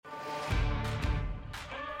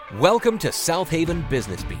Welcome to Southaven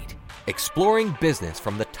Business Beat, exploring business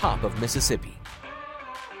from the top of Mississippi.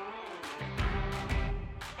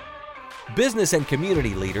 Business and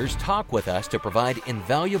community leaders talk with us to provide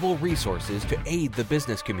invaluable resources to aid the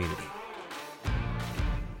business community.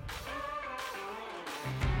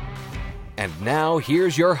 And now,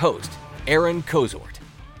 here's your host, Aaron Kozort.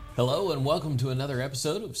 Hello and welcome to another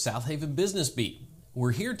episode of Southaven Business Beat.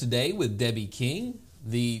 We're here today with Debbie King,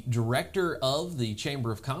 the director of the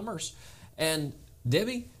Chamber of Commerce. And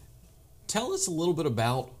Debbie, tell us a little bit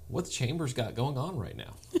about what the Chamber's got going on right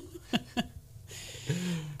now.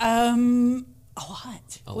 A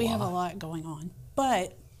lot. We have a lot going on,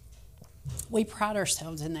 but we pride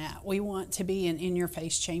ourselves in that. We want to be an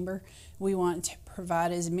in-your-face chamber. We want to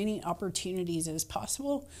provide as many opportunities as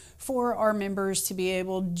possible for our members to be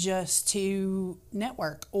able just to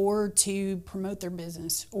network or to promote their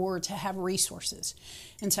business or to have resources.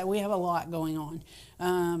 And so we have a lot going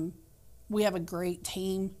on. We have a great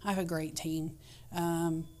team. I have a great team.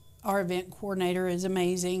 Our event coordinator is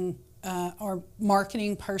amazing. Our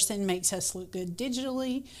marketing person makes us look good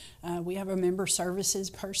digitally. We have a member services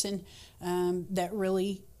person that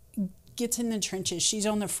really gets in the trenches. She's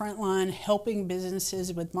on the front line helping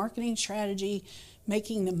businesses with marketing strategy,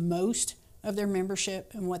 making the most of their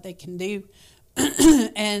membership and what they can do.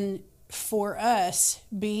 And for us,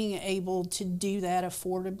 being able to do that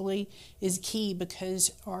affordably is key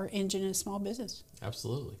because our engine is small business.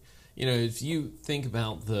 Absolutely. You know, if you think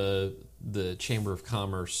about the Chamber of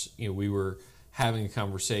Commerce, you know, we were having a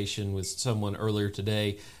conversation with someone earlier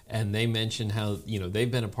today, and they mentioned how, you know, they've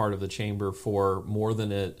been a part of the Chamber for more than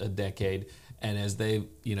a decade, and as they've,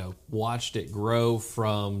 you know, watched it grow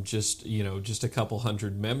from just a couple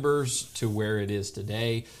hundred members to where it is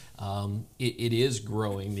today, it is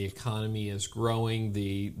growing. The economy is growing.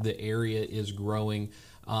 The area is growing.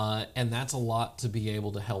 And that's a lot to be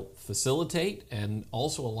able to help facilitate and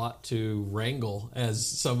also a lot to wrangle as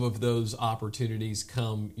some of those opportunities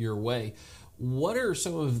come your way. What are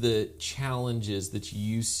some of the challenges that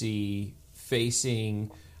you see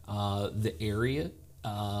facing the area,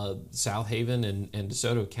 Southaven and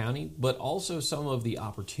DeSoto County, but also some of the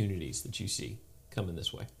opportunities that you see coming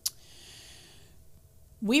this way?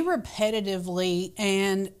 We repetitively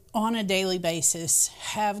and on a daily basis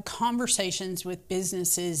have conversations with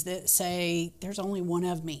businesses that say, there's only one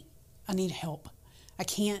of me. I need help. I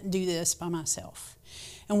can't do this by myself.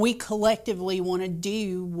 And we collectively want to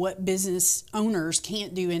do what business owners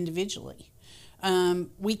can't do individually.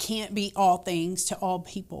 We can't be all things to all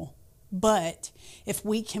people. But if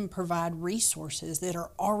we can provide resources that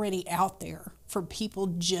are already out there for people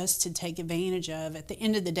just to take advantage of, at the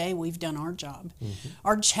end of the day, we've done our job. Mm-hmm.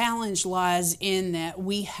 Our challenge lies in that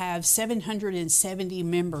we have 770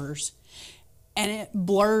 members, and it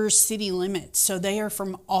blurs city limits. So they are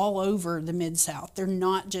from all over the Mid-South. They're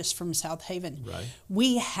not just from Southaven. Right.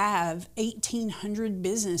 We have 1,800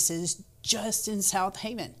 businesses just in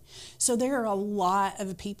Southaven. So there are a lot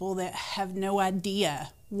of people that have no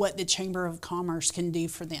idea what the Chamber of Commerce can do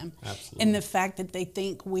for them. Absolutely. And the fact that they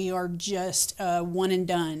think we are just one and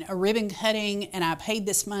done, a ribbon cutting, and I paid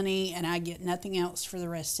this money and I get nothing else for the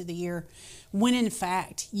rest of the year. When in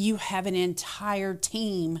fact, you have an entire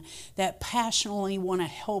team that passionately want to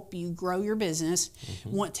help you grow your business,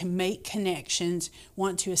 mm-hmm. want to make connections,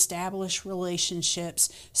 want to establish relationships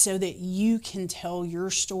so that you can tell your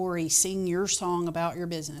story, sing your song about your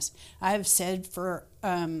business. I have said for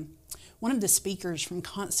one of the speakers from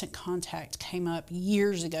Constant Contact came up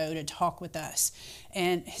years ago to talk with us,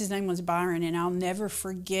 and his name was Byron, and I'll never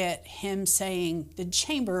forget him saying,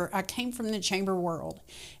 I came from the chamber world,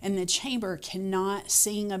 and the chamber cannot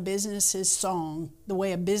sing a business's song the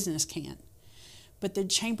way a business can, but the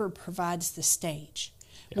chamber provides the stage.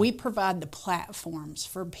 Yeah. We provide the platforms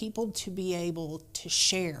for people to be able to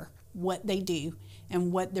share what they do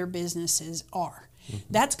and what their businesses are. Mm-hmm.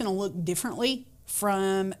 That's going to look differently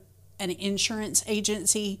from an insurance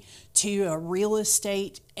agency to a real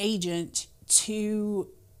estate agent to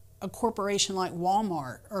a corporation like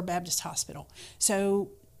Walmart or Baptist Hospital. So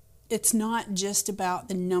it's not just about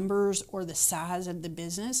the numbers or the size of the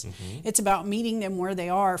business. Mm-hmm. It's about meeting them where they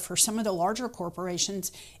are. For some of the larger corporations,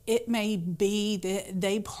 it may be that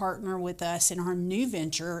they partner with us in our new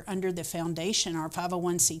venture under the foundation, our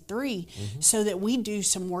 501c3, mm-hmm. so that we do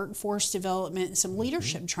some workforce development and some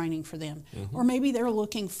leadership mm-hmm. training for them. Mm-hmm. Or maybe they're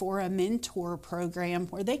looking for a mentor program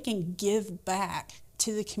where they can give back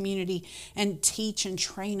to the community and teach and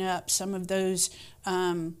train up some of those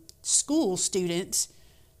school students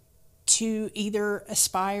to either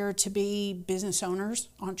aspire to be business owners,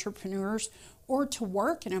 entrepreneurs, or to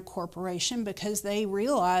work in a corporation because they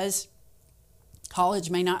realize College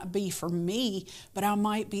may not be for me, but I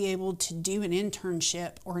might be able to do an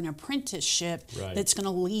internship or an apprenticeship that's going to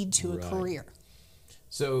lead to a career.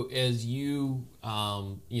 So as you,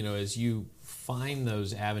 as you find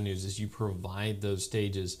those avenues, as you provide those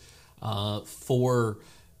stages for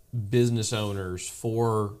business owners,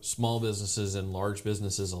 for small businesses and large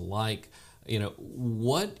businesses alike,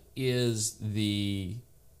 what is the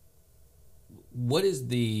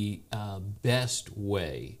best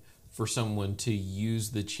way for someone to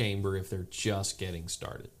use the chamber if they're just getting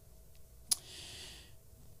started?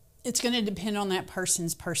 It's going to depend on that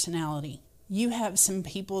person's personality. You have some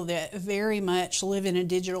people that very much live in a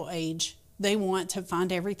digital age. They want to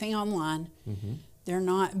find everything online. Mm-hmm. They're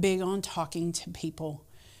not big on talking to people.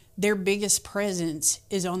 Their biggest presence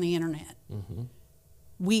is on the internet. Mm-hmm.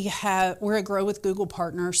 We're a Grow with Google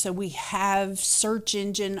partner, so we have search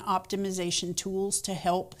engine optimization tools to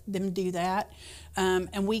help them do that.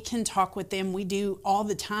 And we can talk with them. We do all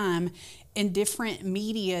the time in different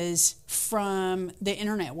medias from the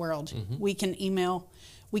internet world. Mm-hmm. We can email,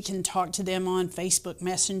 we can talk to them on Facebook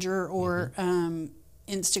Messenger or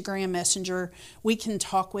Instagram Messenger. We can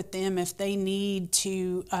talk with them if they need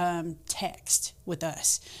to text with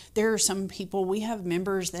us. There are some people, we have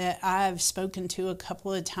members that I've spoken to a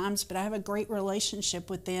couple of times, but I have a great relationship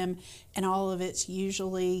with them, and all of it's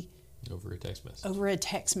usually over a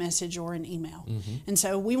text message or an email. Mm-hmm. And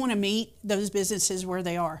so we want to meet those businesses where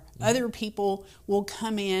they are. Mm-hmm. Other people will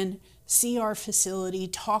come in, see our facility,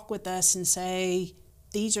 talk with us and say,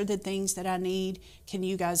 these are the things that I need. Can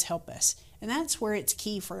you guys help us? And that's where it's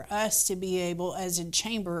key for us to be able, as a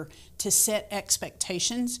chamber, to set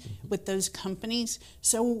expectations with those companies.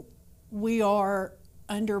 So we are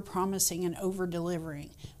under promising and over delivering.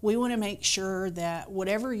 We want to make sure that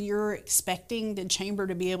whatever you're expecting the chamber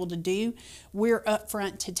to be able to do, we're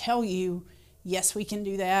upfront to tell you, yes, we can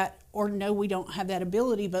do that, or no, we don't have that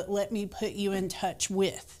ability, but let me put you in touch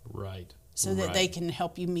with. Right. So that they can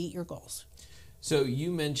help you meet your goals. So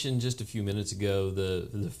you mentioned just a few minutes ago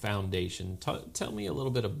the foundation. Tell me a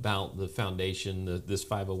little bit about the foundation, this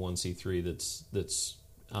 501c3 that's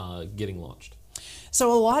getting launched.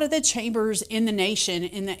 So a lot of the chambers in the nation,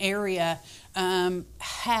 in the area,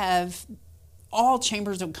 have all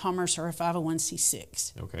chambers of commerce are a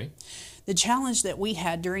 501c6. Okay. The challenge that we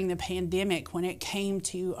had during the pandemic when it came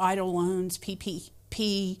to EIDL loans,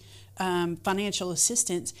 PPP, financial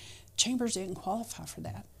assistance, chambers didn't qualify for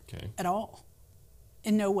that at all.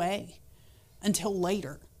 In no way until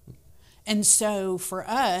later. And so for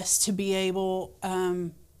us to be able,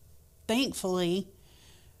 thankfully,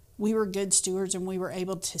 we were good stewards and we were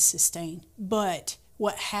able to sustain. But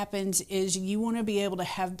what happens is you want to be able to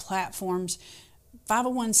have platforms.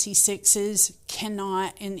 501c6s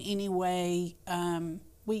cannot in any way,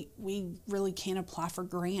 we really can't apply for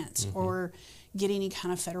grants or get any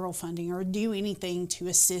kind of federal funding or do anything to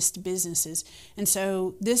assist businesses. And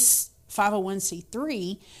so this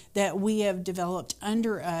 501c3 that we have developed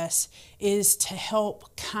under us is to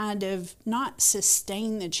help kind of not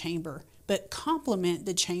sustain the chamber, but complement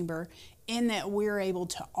the chamber in that we're able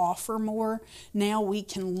to offer more. Now we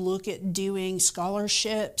can look at doing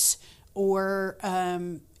scholarships or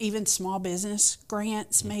even small business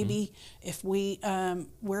grants, maybe, if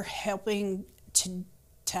we're helping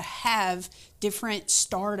to have different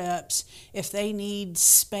startups, if they need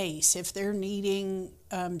space, if they're needing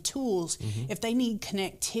tools, if they need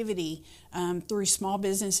connectivity through Small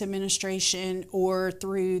Business Administration or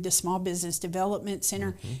through the Small Business Development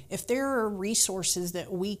Center, if there are resources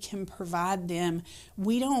that we can provide them,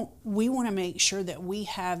 we want to make sure that we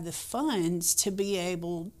have the funds to be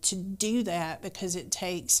able to do that, because it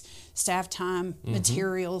takes staff time,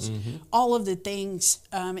 materials, all of the things.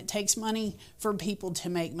 It takes money for people to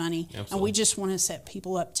make money. Absolutely. And we just want to set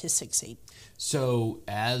people up to succeed. So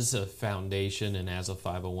as a foundation and as a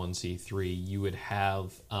 501c3, you would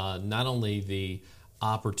have not only the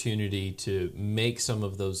opportunity to make some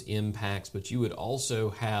of those impacts, but you would also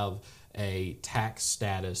have a tax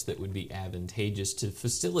status that would be advantageous to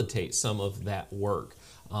facilitate some of that work,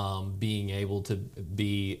 being able to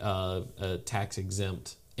be a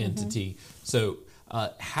tax-exempt entity. So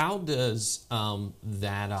how does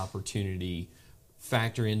that opportunity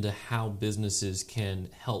factor into how businesses can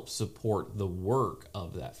help support the work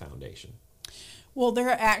of that foundation? Well, they're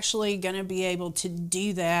actually going to be able to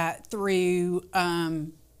do that through,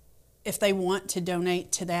 if they want to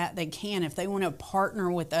donate to that, they can. If they want to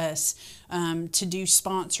partner with us to do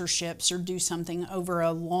sponsorships or do something over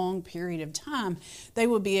a long period of time, they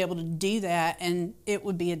would be able to do that, and it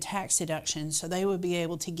would be a tax deduction. So they would be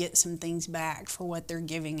able to get some things back for what they're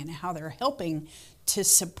giving and how they're helping to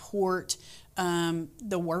support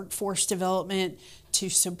the workforce development, to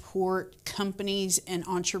support companies and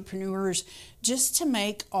entrepreneurs, just to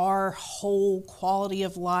make our whole quality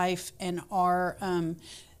of life and our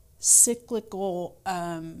cyclical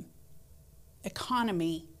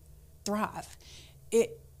economy thrive.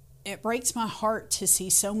 It breaks my heart to see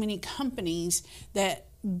so many companies that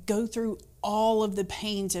go through all of the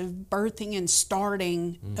pains of birthing and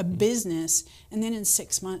starting a business, and then in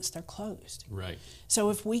 6 months they're closed. Right.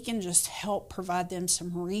 So if we can just help provide them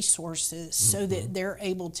some resources so that they're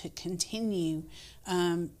able to continue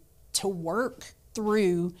to work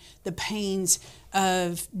through the pains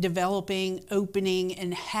of developing, opening,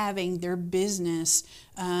 and having their business,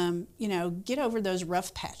 get over those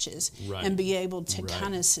rough patches and be able to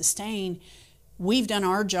kind of sustain. We've done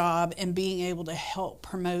our job in being able to help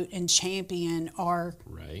promote and champion our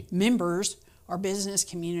members, our business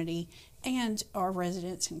community, and our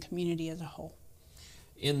residents and community as a whole.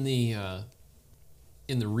 In the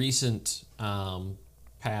recent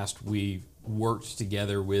past, we worked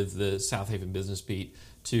together with the Southaven Business Beat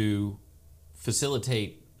to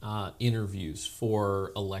facilitate interviews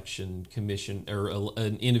for election commission or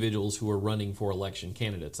individuals who are running for election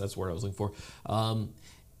candidates. That's what I was looking for.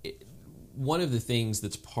 One of the things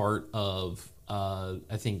that's part of,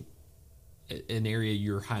 I think, an area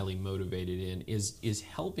you're highly motivated in is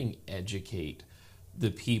helping educate the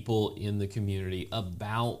people in the community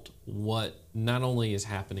about what not only is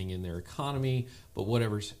happening in their economy, but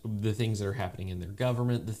the things that are happening in their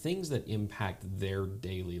government, the things that impact their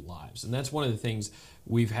daily lives. And that's one of the things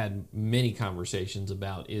we've had many conversations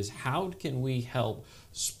about, is how can we help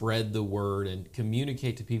spread the word and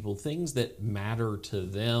communicate to people things that matter to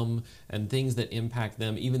them and things that impact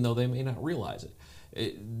them, even though they may not realize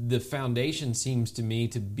it. The foundation seems to me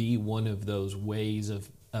to be one of those ways of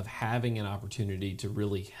having an opportunity to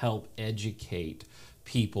really help educate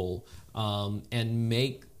people and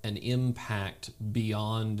make an impact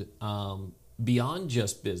beyond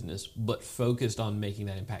just business, but focused on making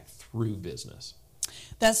that impact through business.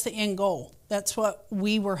 That's the end goal. That's what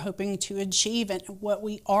we were hoping to achieve and what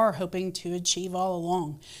we are hoping to achieve all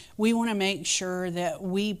along. We want to make sure that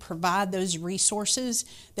we provide those resources,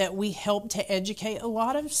 that we help to educate. A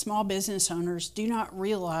lot of small business owners do not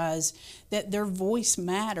realize that their voice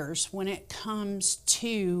matters when it comes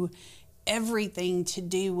to everything to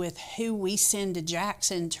do with who we send to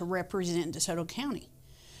Jackson to represent DeSoto County.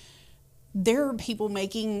 There are people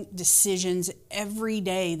making decisions every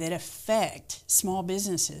day that affect small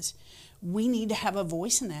businesses. We need to have a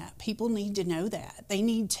voice in that. People need to know that. They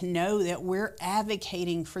need to know that we're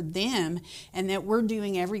advocating for them and that we're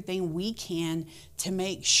doing everything we can to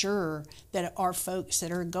make sure that our folks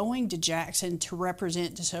that are going to Jackson to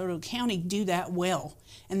represent DeSoto County do that well,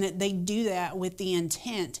 and that they do that with the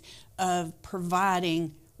intent of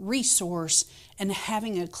providing resource and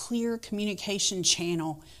having a clear communication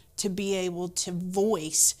channel to be able to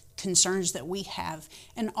voice concerns that we have,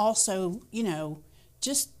 and also,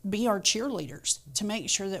 just be our cheerleaders to make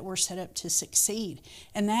sure that we're set up to succeed.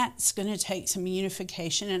 And that's going to take some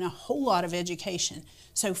unification and a whole lot of education.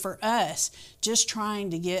 So for us, just trying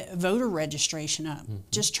to get voter registration up,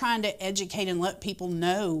 just trying to educate and let people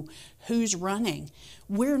know who's running.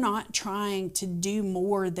 We're not trying to do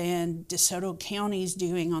more than DeSoto County's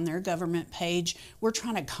doing on their government page. We're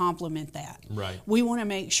trying to complement that. Right. We want to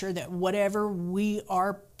make sure that whatever we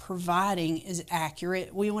are providing is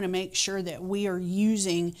accurate. We want to make sure that we are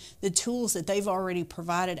using the tools that they've already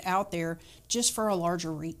provided out there just for a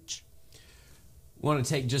larger reach. We want to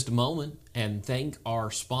take just a moment and thank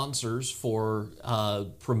our sponsors for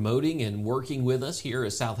promoting and working with us here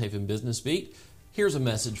at Southaven Business Beat. Here's a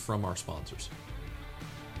message from our sponsors.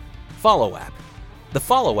 Follow App. The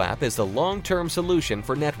Follow App is the long-term solution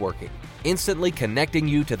for networking, instantly connecting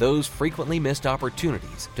you to those frequently missed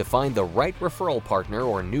opportunities to find the right referral partner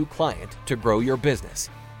or new client to grow your business.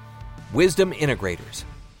 Wisdom Integrators.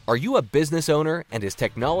 Are you a business owner and is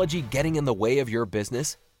technology getting in the way of your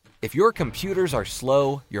business? If your computers are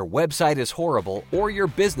slow, your website is horrible, or your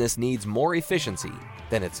business needs more efficiency,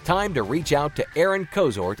 then it's time to reach out to Aaron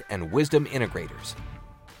Kozort and Wisdom Integrators.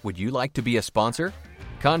 Would you like to be a sponsor?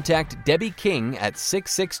 Contact Debbie King at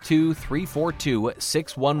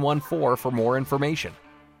 662-342-6114 for more information.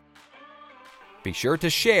 Be sure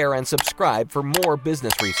to share and subscribe for more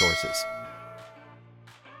business resources.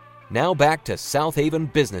 Now back to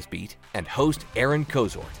Southaven Business Beat and host Aaron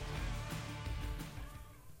Kozort.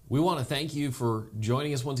 We want to thank you for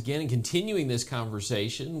joining us once again and continuing this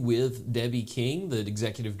conversation with Debbie King, the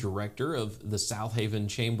Executive Director of the Southaven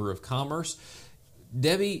Chamber of Commerce.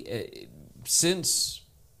 Debbie, since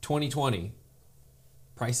 2020,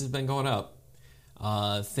 prices have been going up.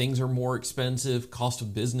 Things are more expensive. Cost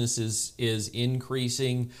of business is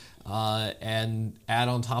increasing. And add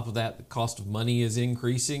on top of that, the cost of money is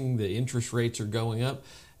increasing. The interest rates are going up.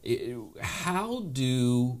 How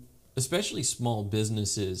do, especially small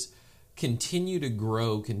businesses, continue to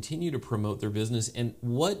grow, continue to promote their business, and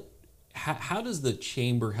how does the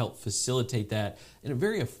chamber help facilitate that in a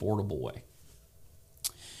very affordable way?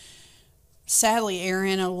 Sadly,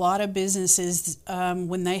 Aaron, a lot of businesses,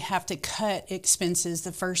 when they have to cut expenses,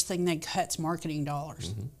 the first thing they cut is marketing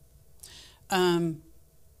dollars.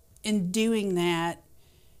 In doing that,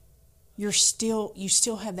 you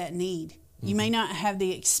still have that need. You may not have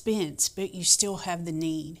the expense, but you still have the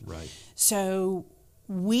need. Right. So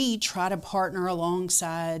we try to partner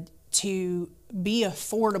alongside to be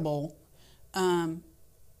affordable.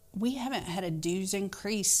 We haven't had a dues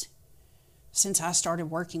increase since I started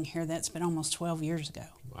working here. That's been almost 12 years ago.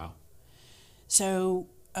 Wow. So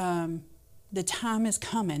the time is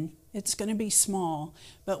coming. It's going to be small,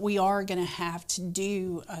 but we are going to have to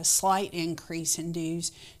do a slight increase in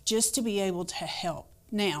dues just to be able to help.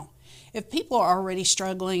 Now, if people are already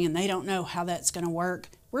struggling and they don't know how that's going to work,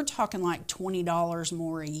 we're talking like $20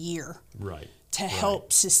 more a year to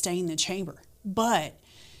help sustain the chamber. But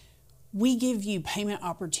we give you payment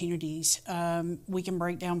opportunities. We can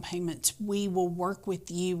break down payments. We will work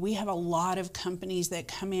with you. We have a lot of companies that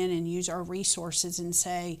come in and use our resources and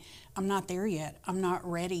say, I'm not there yet. I'm not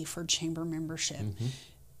ready for chamber membership.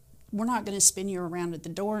 We're not going to spin you around at the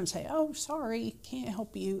door and say, oh, sorry, can't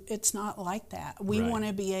help you. It's not like that. We want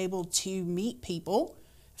to be able to meet people,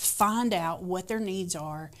 find out what their needs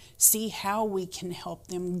are, see how we can help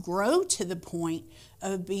them grow to the point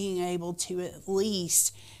of being able to at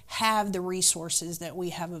least have the resources that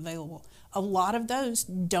we have available. A lot of those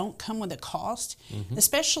don't come with a cost,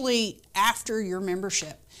 especially after your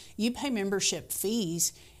membership. You pay membership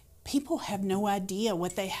fees. People have no idea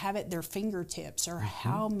what they have at their fingertips or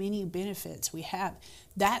how many benefits we have.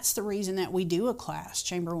 That's the reason that we do a class,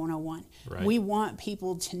 Chamber 101. We want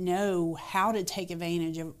people to know how to take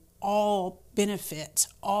advantage of all benefits,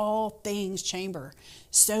 all things chamber,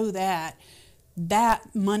 so that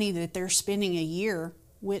that money that they're spending a year,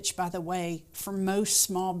 which, by the way, for most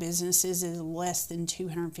small businesses is less than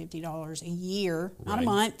 $250 a year, not a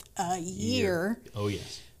month, a year. Oh,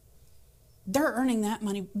 yes. They're earning that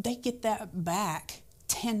money. They get that back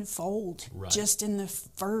tenfold just in the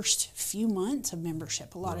first few months of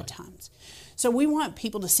membership a lot of times. So we want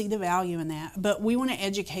people to see the value in that, but we want to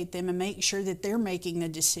educate them and make sure that they're making the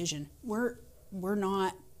decision. We're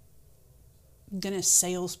not going to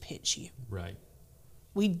sales pitch you. Right.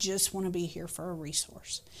 We just want to be here for a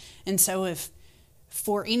resource. And so if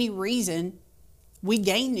for any reason we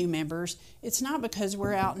gain new members, it's not because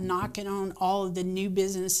we're out knocking on all of the new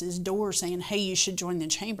businesses' doors saying, hey, you should join the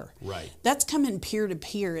chamber. That's coming peer to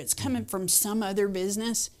peer. It's coming from some other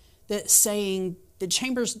business that's saying, the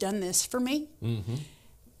chamber's done this for me,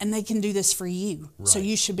 and they can do this for you. So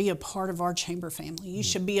you should be a part of our chamber family. You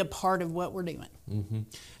should be a part of what we're doing.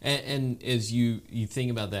 And as you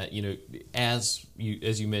think about that, you know, as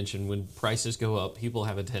you mentioned, when prices go up, people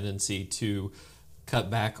have a tendency to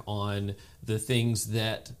cut back on the things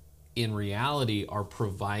that in reality are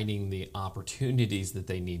providing the opportunities that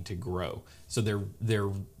they need to grow. So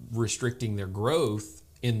they're restricting their growth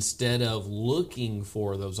instead of looking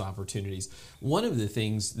for those opportunities. One of the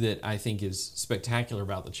things that I think is spectacular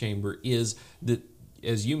about the chamber is that,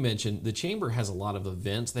 as you mentioned, the chamber has a lot of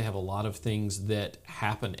events. They have a lot of things that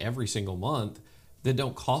happen every single month that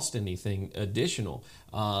don't cost anything additional.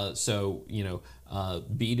 So, you know,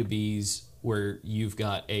 B2Bs, where you've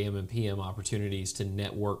got AM and PM opportunities to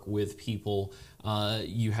network with people.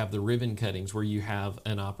 You have the ribbon cuttings, where you have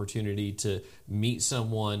an opportunity to meet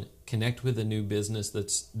someone, connect with a new business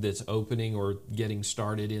that's opening or getting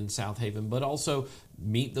started in Southaven, but also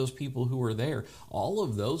meet those people who are there. All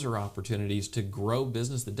of those are opportunities to grow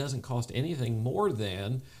business that doesn't cost anything more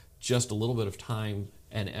than just a little bit of time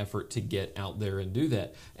and effort to get out there and do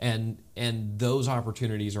that. And those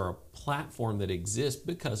opportunities are a platform that exists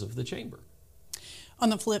because of the chamber. On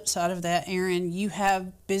the flip side of that, Aaron, you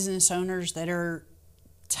have business owners that are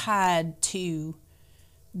tied to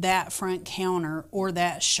that front counter or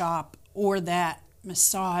that shop or that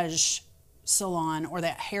massage salon or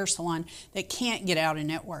that hair salon that can't get out and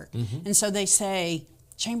network. And so they say,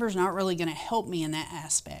 chamber's not really going to help me in that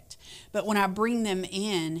aspect. But when I bring them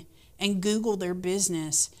in and Google their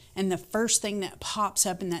business, and the first thing that pops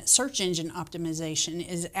up in that search engine optimization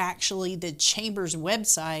is actually the chamber's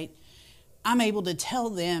website, I'm able to tell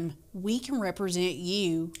them, we can represent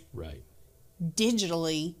you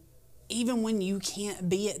digitally even when you can't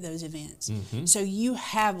be at those events. So you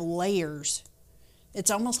have layers It's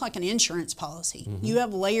almost like an insurance policy. You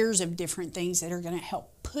have layers of different things that are going to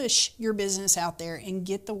help push your business out there and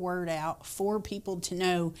get the word out for people to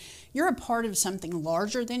know you're a part of something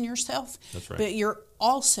larger than yourself. That's right. But you're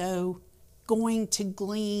also going to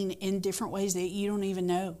glean in different ways that you don't even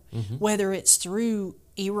know, whether it's through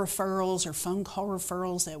e-referrals or phone call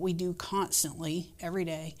referrals that we do constantly every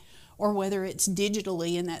day, or whether it's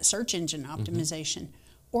digitally in that search engine optimization,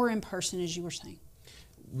 or in person, as you were saying.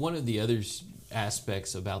 One of the other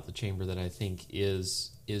aspects about the chamber that I think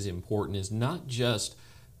is important is not just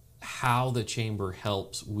how the chamber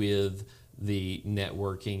helps with the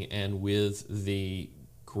networking and with the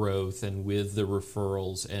growth and with the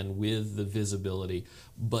referrals and with the visibility,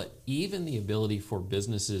 but even the ability for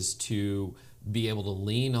businesses to be able to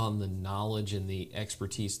lean on the knowledge and the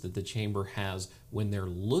expertise that the chamber has when they're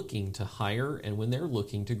looking to hire and when they're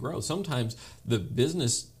looking to grow. Sometimes the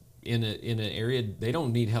business in an area, they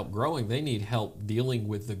don't need help growing, they need help dealing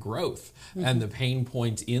with the growth and the pain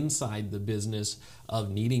points inside the business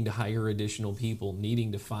of needing to hire additional people,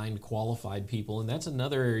 needing to find qualified people. And that's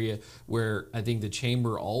another area where I think the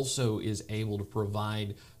chamber also is able to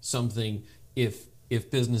provide something if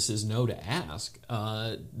businesses know to ask,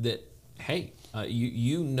 that, hey,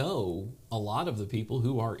 you know a lot of the people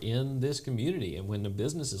who are in this community, and when a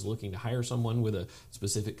business is looking to hire someone with a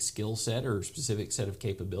specific skill set or a specific set of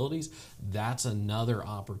capabilities, that's another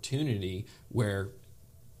opportunity where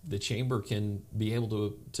the chamber can be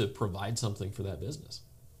able to provide something for that business.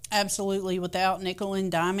 Absolutely, without nickel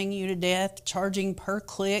and diming you to death, charging per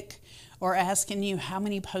click, or asking you how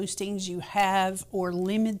many postings you have, or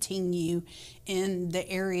limiting you in the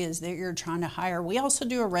areas that you're trying to hire. We also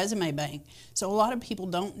do a resume bank. So a lot of people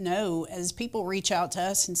don't know, as people reach out to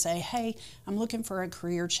us and say, hey, I'm looking for a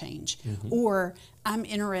career change, or I'm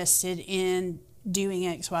interested in doing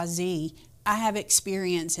XYZ. I have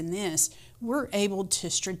experience in this. We're able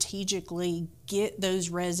to strategically get those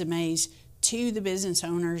resumes to the business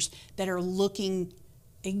owners that are looking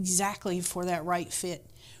exactly for that right fit.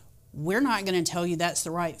 We're not going to tell you that's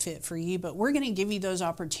the right fit for you, but we're going to give you those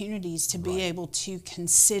opportunities to be able to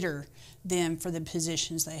consider them for the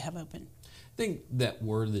positions they have open. I think that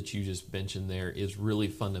word that you just mentioned there is really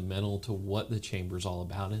fundamental to what the chamber is all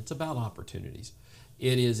about, and it's about opportunities.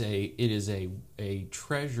 It is a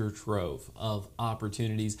treasure trove of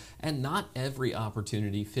opportunities, and not every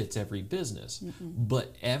opportunity fits every business.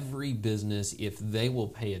 But every business, if they will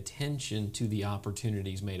pay attention to the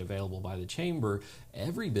opportunities made available by the chamber,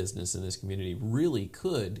 every business in this community really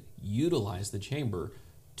could utilize the chamber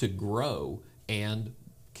to grow and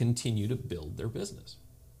continue to build their business.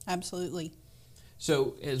 Absolutely.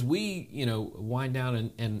 So as we, wind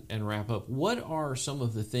down and wrap up, what are some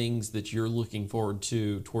of the things that you're looking forward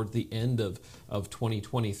to toward the end of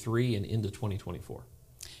 2023 and into 2024?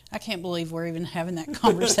 I can't believe we're even having that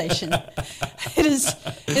conversation.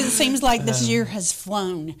 It seems like this year has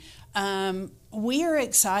flown. We are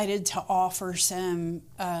excited to offer some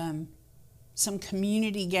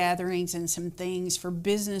community gatherings and some things for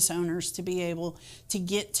business owners to be able to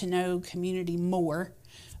get to know community more.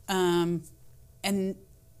 And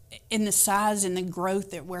in the size and the growth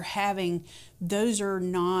that we're having, those are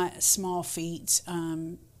not small feats.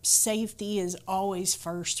 Safety is always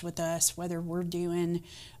first with us, whether we're doing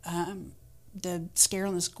the Scare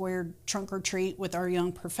on the Square trunk or treat with our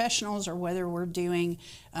young professionals, or whether we're doing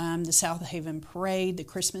the Southaven parade, the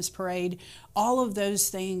Christmas parade. All of those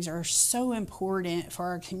things are so important for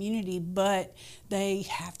our community, but they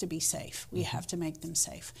have to be safe. We have to make them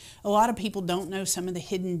safe. A lot of people don't know some of the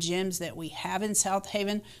hidden gems that we have in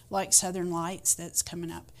Southaven, like Southern Lights that's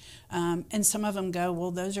coming up. And some of them go,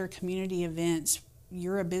 well, those are community events.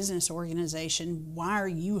 You're a business organization. Why are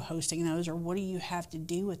you hosting those, or what do you have to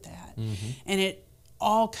do with that? And it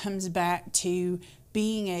all comes back to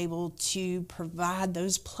being able to provide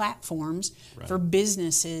those platforms for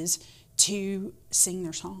businesses to sing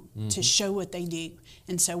their song, to show what they do.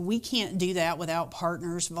 And so we can't do that without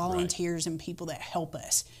partners, volunteers, and people that help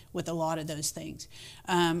us with a lot of those things.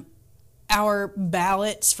 Our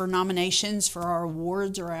ballots for nominations for our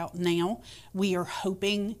awards are out now. We are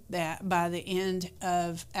hoping that by the end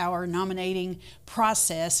of our nominating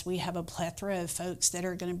process, we have a plethora of folks that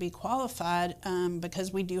are going to be qualified,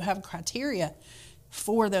 because we do have criteria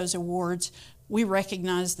for those awards. We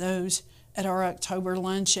recognize those at our October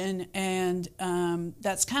luncheon, and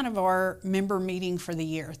that's kind of our member meeting for the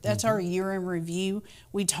year. That's our year in review.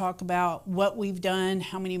 We talk about what we've done,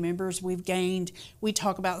 how many members we've gained. We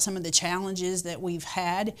talk about some of the challenges that we've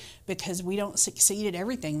had because we don't succeed at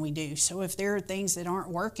everything we do. So if there are things that aren't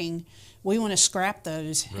working, we want to scrap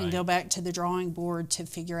those and go back to the drawing board to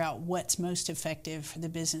figure out what's most effective for the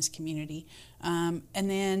business community. And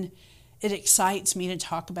then it excites me to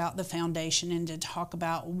talk about the foundation and to talk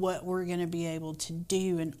about what we're going to be able to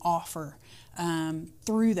do and offer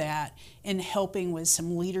through that in helping with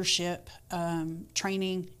some leadership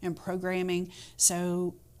training and programming.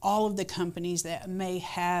 So all of the companies that may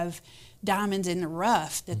have diamonds in the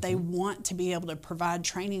rough that they want to be able to provide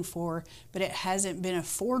training for, but it hasn't been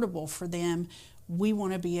affordable for them, we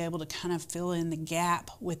want to be able to kind of fill in the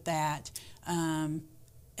gap with that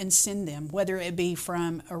and send them, whether it be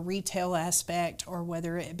from a retail aspect or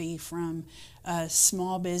whether it be from a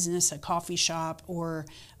small business, a coffee shop, or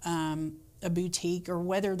a boutique, or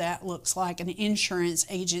whether that looks like an insurance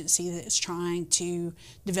agency that's trying to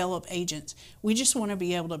develop agents. We just want to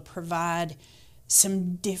be able to provide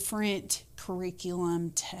some different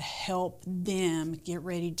curriculum to help them get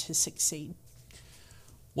ready to succeed.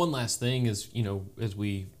 One last thing is, as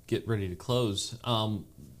we get ready to close,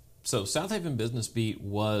 so Southaven Business Beat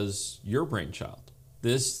was your brainchild.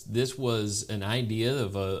 This was an idea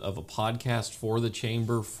of a podcast for the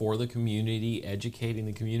chamber, for the community, educating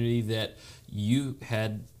the community that you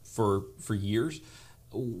had for years.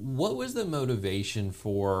 What was the motivation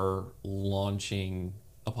for launching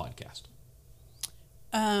a podcast?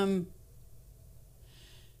 A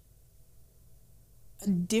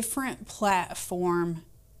different platform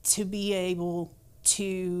to be able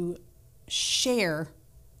to share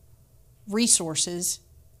resources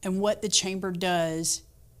and what the chamber does.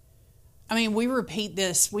 I mean, we repeat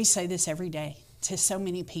this, we say this every day to so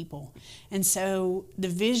many people. And so the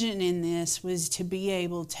vision in this was to be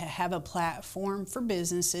able to have a platform for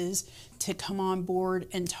businesses to come on board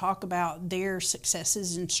and talk about their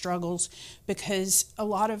successes and struggles, because a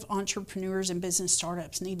lot of entrepreneurs and business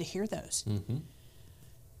startups need to hear those.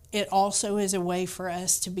 It also is a way for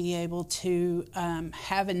us to be able to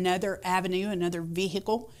have another avenue, another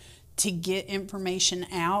vehicle to get information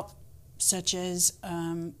out, such as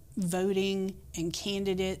voting and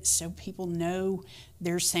candidates, so people know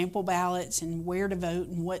their sample ballots and where to vote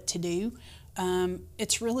and what to do.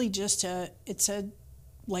 It's really just it's a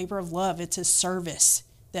labor of love. It's a service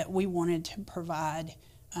that we wanted to provide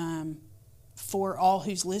for all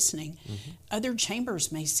who's listening. Other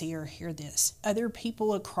chambers may see or hear this. Other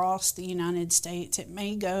people across the United States, it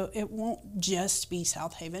won't just be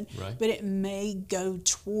Southaven, but it may go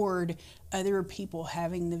toward other people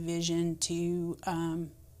having the vision to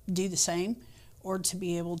do the same, or to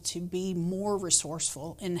be able to be more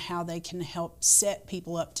resourceful in how they can help set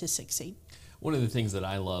people up to succeed. One of the things that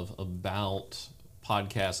I love about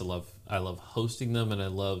podcasts, I love hosting them, and I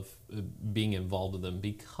love being involved with them,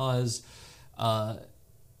 because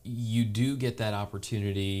you do get that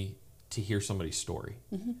opportunity to hear somebody's story.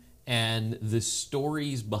 And the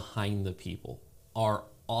stories behind the people are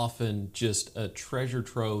often just a treasure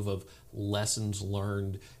trove of lessons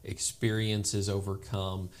learned, experiences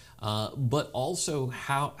overcome, but also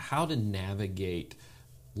how to navigate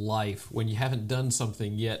life when you haven't done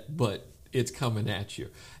something yet, but it's coming at you.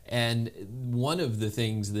 And one of the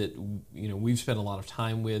things that we've spent a lot of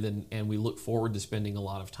time with, and we look forward to spending a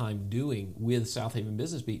lot of time doing with Southaven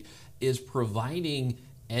Business Beat, is providing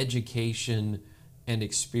education and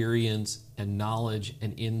experience and knowledge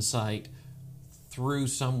and insight through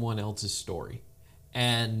someone else's story.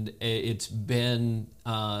 And it's been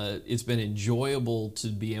enjoyable to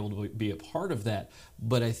be able to be a part of that.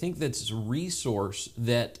 But I think that's a resource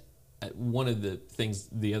that one of the things,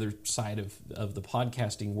 the other side of the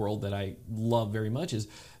podcasting world that I love very much is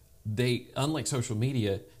unlike social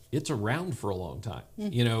media, it's around for a long time.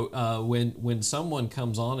 When someone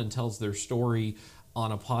comes on and tells their story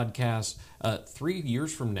on a podcast, 3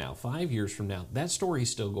 years from now, 5 years from now, that story is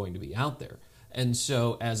still going to be out there. And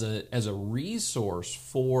so as a resource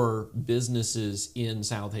for businesses in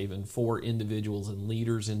Southaven, for individuals and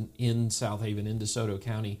leaders in Southaven, in DeSoto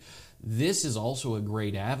County, this is also a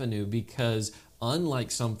great avenue, because unlike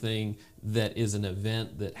something that is an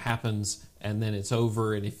event that happens and then it's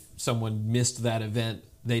over, and if someone missed that event,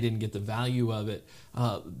 they didn't get the value of it,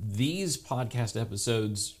 these podcast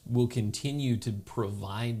episodes will continue to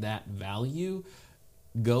provide that value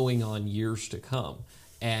going on years to come.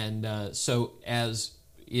 And so as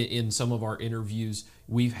in some of our interviews,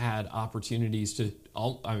 we've had opportunities to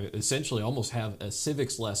essentially almost have a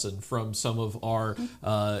civics lesson from some of our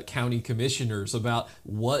county commissioners about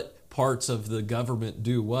what parts of the government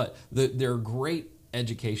do what. There are great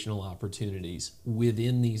educational opportunities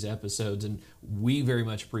within these episodes, and we very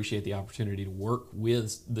much appreciate the opportunity to work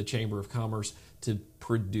with the Chamber of Commerce to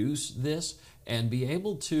produce this and be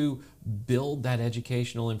able to build that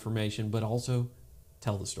educational information, but also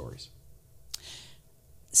tell the stories.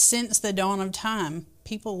 Since the dawn of time,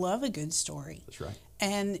 people love a good story. That's right.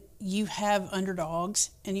 And you have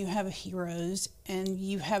underdogs, and you have heroes, and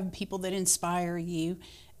you have people that inspire you,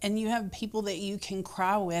 and you have people that you can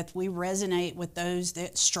cry with. We resonate with those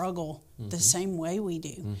that struggle the same way we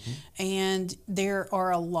do. And there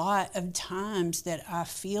are a lot of times that I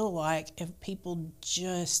feel like if people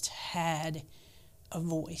just had a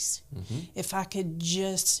voice, if I could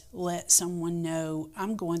just let someone know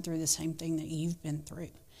I'm going through the same thing that you've been through.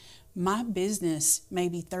 My business may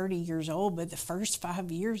be 30 years old, but the first 5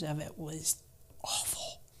 years of it was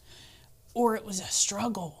awful, or it was a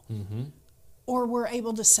struggle. Or we're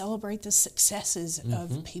able to celebrate the successes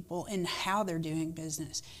of people and how they're doing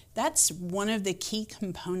business. That's one of the key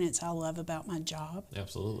components I love about my job.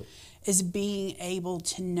 Absolutely. Is being able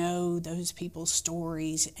to know those people's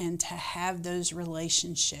stories and to have those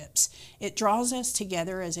relationships. It draws us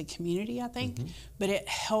together as a community, I think, but it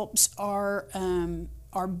helps our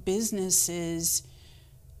businesses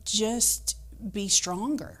just be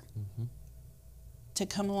stronger to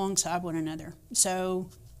come alongside one another. So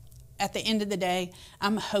at the end of the day,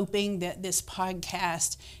 I'm hoping that this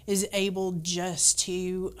podcast is able just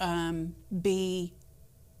to be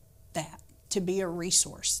that, to be a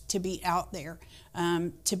resource, to be out there,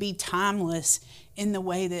 to be timeless in the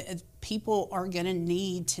way that people are going to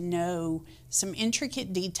need to know some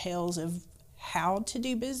intricate details of how to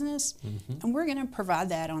do business, and we're going to provide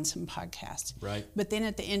that on some podcasts. Right. But then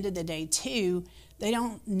at the end of the day, too, they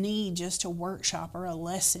don't need just a workshop or a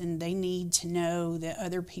lesson. They need to know that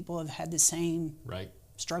other people have had the same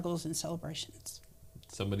struggles and celebrations.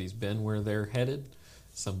 Somebody's been where they're headed.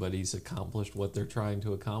 Somebody's accomplished what they're trying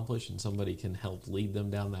to accomplish, and somebody can help lead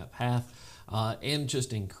them down that path and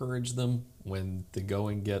just encourage them when the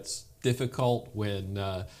going gets difficult, when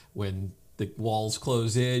the walls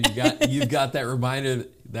close in. You've got that reminder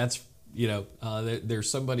that's there's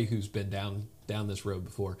somebody who's been down this road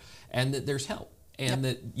before, and that there's help. And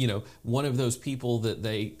that, one of those people that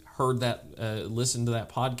they heard that, listened to that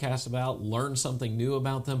podcast about, learned something new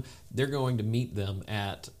about them, they're going to meet them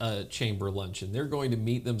at a chamber luncheon. They're going to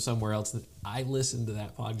meet them somewhere else. That I listened to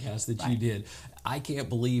that podcast that you did. I can't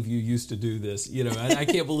believe you used to do this. I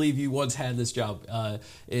can't believe you once had this job.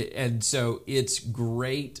 And so it's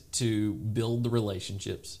great to build the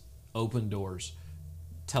relationships, open doors,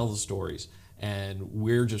 tell the stories. And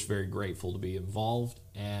we're just very grateful to be involved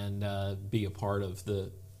and be a part of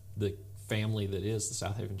the family that is the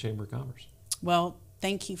Southaven Chamber of Commerce. Well,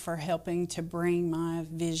 thank you for helping to bring my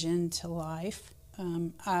vision to life.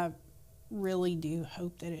 I really do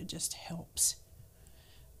hope that it just helps.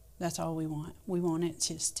 That's all we want. We want it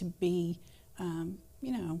just to be,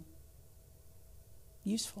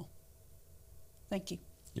 useful. Thank you.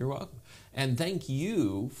 You're welcome. And thank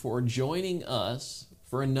you for joining us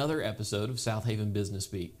for another episode of Southaven Business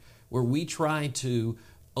Beat, where we try to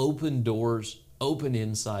open doors, open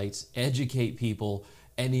insights, educate people,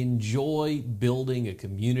 and enjoy building a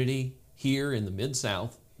community here in the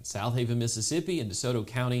Mid-South, Southaven, Mississippi, and DeSoto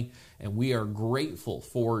County. And we are grateful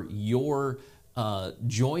for your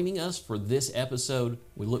joining us for this episode.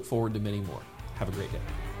 We look forward to many more. Have a great day.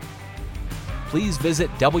 Please visit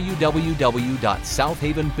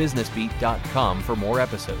www.southavenbusinessbeat.com for more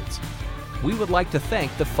episodes. We would like to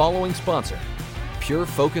thank the following sponsor, Pure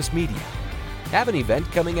Focus Media. Have an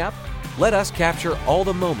event coming up? Let us capture all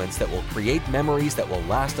the moments that will create memories that will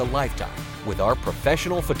last a lifetime with our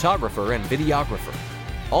professional photographer and videographer.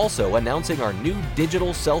 Also announcing our new digital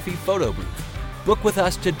selfie photo booth. Book with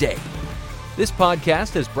us today. This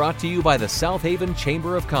podcast is brought to you by the Southaven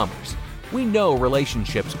Chamber of Commerce. We know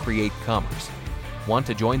relationships create commerce. Want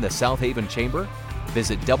to join the Southaven Chamber?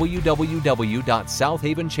 Visit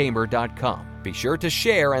www.southavenchamber.com. Be sure to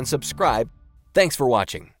share and subscribe. Thanks for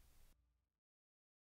watching.